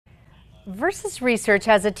Verus Research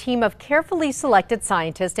has a team of carefully selected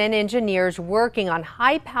scientists and engineers working on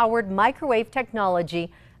high-powered microwave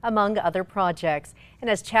technology, among other projects.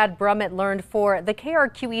 And as Chad Brummett learned for the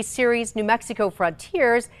KRQE series New Mexico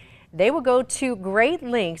Frontiers, they will go to great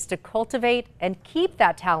lengths to cultivate and keep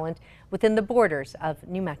that talent within the borders of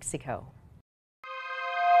New Mexico.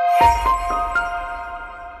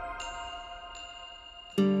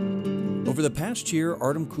 Over the past year,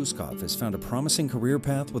 Artem Kuskov has found a promising career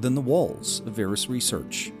path within the walls of Verus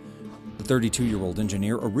Research. The 32-year-old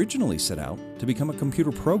engineer originally set out to become a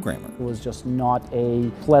computer programmer. It was just not a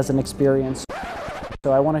pleasant experience.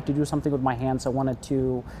 So I wanted to do something with my hands. I wanted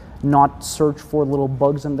to not search for little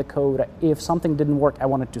bugs in the code. If something didn't work, I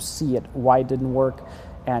wanted to see it, why it didn't work,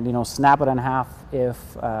 and snap it in half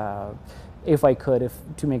if I could,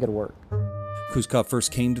 to make it work. Kuskov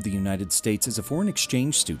first came to the United States as a foreign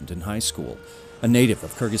exchange student in high school. A native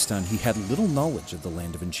of Kyrgyzstan, he had little knowledge of the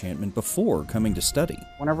land of enchantment before coming to study.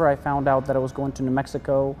 Whenever I found out that I was going to New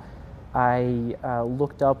Mexico, I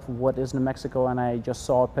looked up what is New Mexico, and I just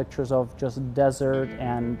saw pictures of just desert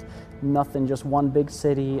and nothing, just one big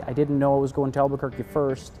city. I didn't know I was going to Albuquerque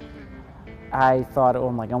first. I thought,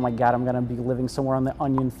 oh my God, I'm gonna be living somewhere on the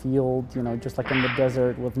onion field, just like in the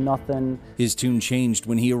desert with nothing. His tune changed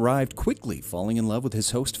when he arrived, quickly falling in love with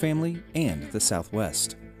his host family and the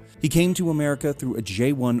Southwest. He came to America through a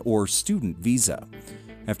J-1 or student visa.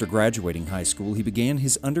 After graduating high school, he began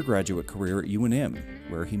his undergraduate career at UNM,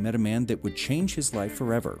 where he met a man that would change his life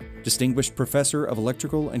forever. Distinguished Professor of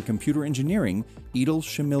Electrical and Computer Engineering, Idil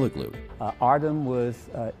Shamiliglu. Artem was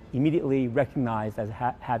immediately recognized as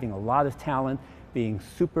having a lot of talent, being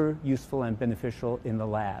super useful and beneficial in the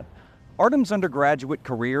lab. Artem's undergraduate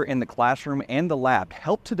career in the classroom and the lab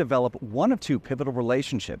helped to develop one of two pivotal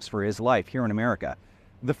relationships for his life here in America.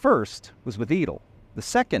 The first was with Idil. The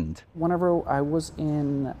second, whenever I was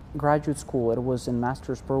in graduate school, it was in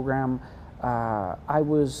master's program, I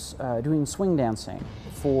was doing swing dancing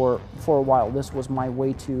for a while. This was my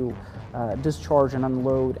way to discharge and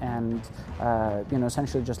unload and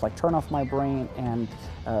essentially just like turn off my brain and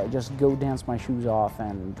just go dance my shoes off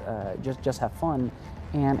and just have fun.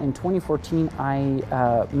 And in 2014,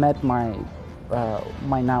 I met my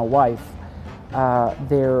now wife.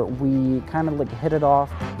 There we kind of hit it off.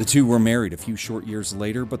 The two were married a few short years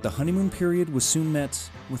later, but the honeymoon period was soon met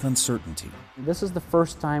with uncertainty. This is the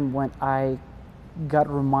first time when I got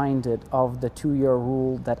reminded of the 2-year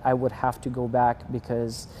rule that I would have to go back,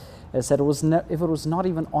 because as I said, if it was not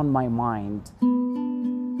even on my mind.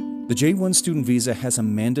 The J-1 student visa has a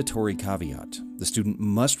mandatory caveat. The student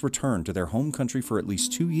must return to their home country for at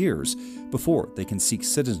least 2 years before they can seek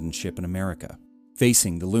citizenship in America.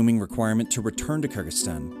 Facing the looming requirement to return to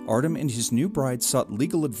Kyrgyzstan, Artem and his new bride sought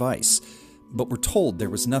legal advice, but were told there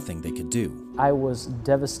was nothing they could do. I was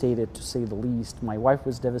devastated, to say the least. My wife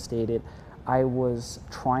was devastated. I was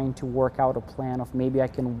trying to work out a plan of maybe I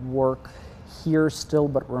can work here still,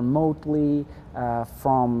 but remotely,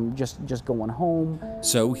 from just going home.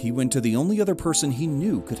 So he went to the only other person he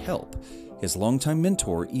knew could help, his longtime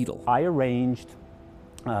mentor, Idil. I arranged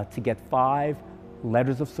to get 5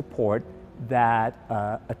 letters of support that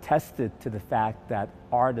attested to the fact that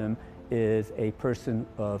Artem is a person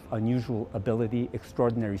of unusual ability,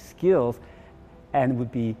 extraordinary skills, and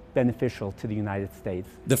would be beneficial to the United States.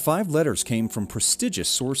 The 5 letters came from prestigious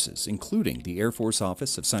sources, including the Air Force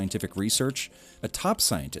Office of Scientific Research, a top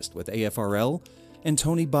scientist with AFRL, and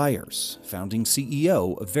Tony Byers, founding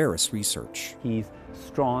CEO of Verus Research. He's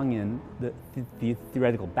strong in the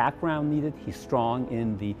theoretical background needed, he's strong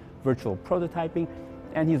in the virtual prototyping,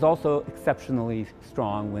 and he's also exceptionally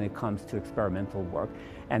strong when it comes to experimental work.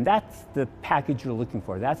 And that's the package you're looking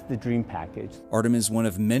for. That's the dream package. Artem is one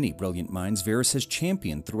of many brilliant minds Verus has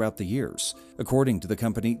championed throughout the years. According to the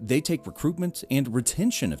company, they take recruitment and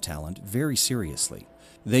retention of talent very seriously.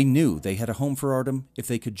 They knew they had a home for Artem if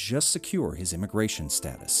they could just secure his immigration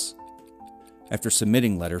status. After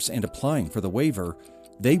submitting letters and applying for the waiver,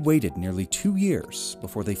 they waited nearly 2 years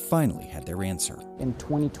before they finally had their answer. In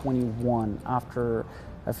 2021, after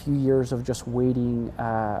a few years of just waiting,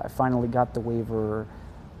 I finally got the waiver,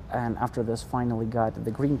 and after this finally got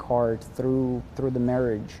the green card through the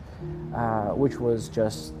marriage, which was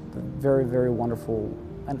just very, very wonderful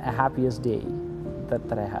and a happiest day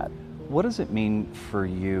that I had. what does it mean for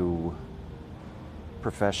you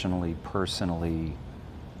professionally, personally,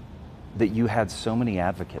 that you had so many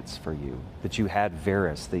advocates for you, that you had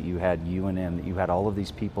Verus, that you had UNM, that you had all of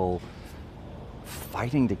these people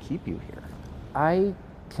fighting to keep you here? I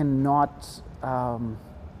cannot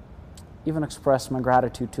even express my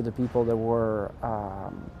gratitude to the people that were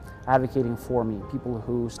advocating for me, people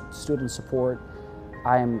who stood in support,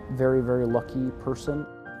 I am a very, very lucky person.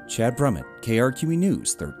 Chad Brummett, KRQE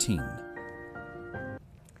News 13.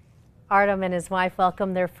 Artem and his wife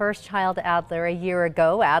welcomed their first child, Adler, a year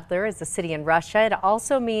ago. Adler is a city in Russia. It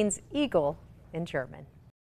also means eagle in German.